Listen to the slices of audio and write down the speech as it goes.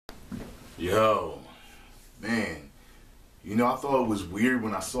Yo, man, I thought it was weird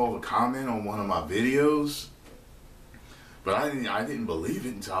when I saw the comment on one of my videos, but I didn't believe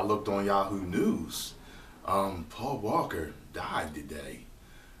it until I looked on Yahoo News. Paul Walker died today.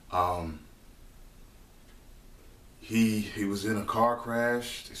 He was in a car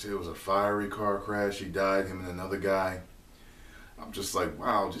crash. They said it was a fiery car crash. He died, him and another guy. I'm just like,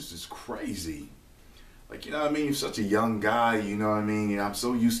 wow, this is crazy. Like, you know what I mean? You're such a young guy, you know what I mean? I'm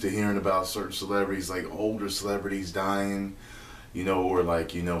so used to hearing about certain celebrities, like older celebrities dying, or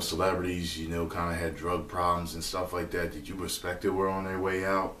like, celebrities, kind of had drug problems and stuff like that you respected were on their way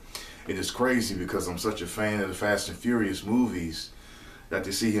out. It is crazy because I'm such a fan of the Fast and Furious movies that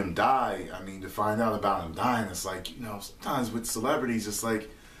to see him die, I mean, to find out about him dying, it's like, sometimes with celebrities, it's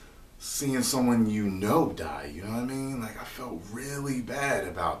like seeing someone die, you know what I mean? Like, I felt really bad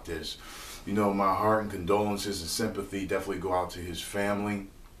about this. My heart and condolences and sympathy definitely go out to his family.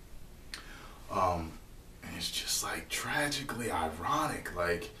 And it's just like tragically ironic,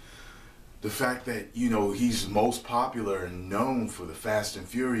 like the fact that, he's most popular and known for the Fast and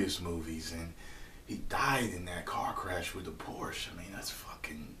Furious movies, and he died in that car crash with a Porsche. I mean, that's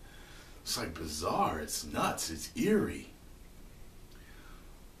fucking, it's like bizarre, it's nuts, it's eerie.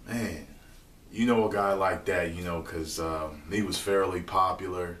 Man, a guy like that, because he was fairly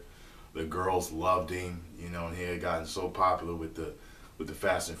popular. The girls loved him, and he had gotten so popular with the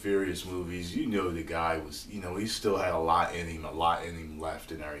Fast and Furious movies. The guy was, he still had a lot in him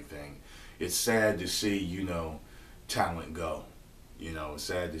left and everything. It's sad to see, talent go. It's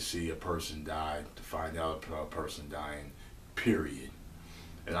sad to see a person die, to find out a person dying, period.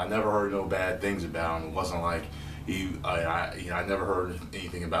 And I never heard no bad things about him. It wasn't like I never heard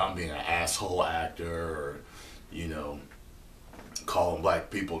anything about him being an asshole actor or, calling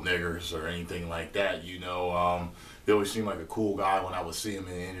black people niggers or anything like that. He always seemed like a cool guy when I would see him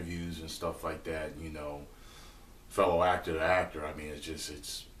in interviews and stuff like that. Fellow actor to actor. I mean,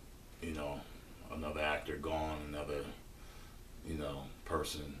 it's another actor gone, another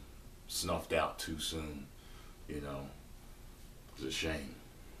person snuffed out too soon. It's a shame.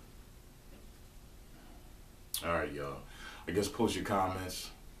 All right, y'all. I guess post your comments.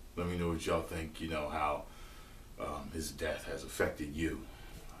 Let me know what y'all think. How his death has affected you.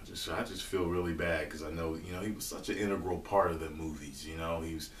 I just feel really bad because I know he was such an integral part of the movies.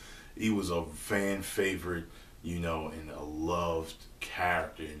 He was a fan favorite, and a loved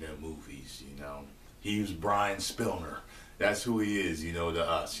character in their movies. He was Brian Spilner. That's who he is. To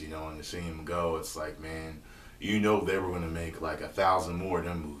us. And to see him go, it's like, man, they were gonna make like 1,000 more of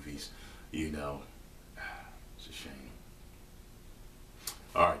them movies. It's a shame.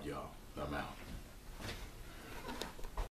 All right, y'all. I'm out.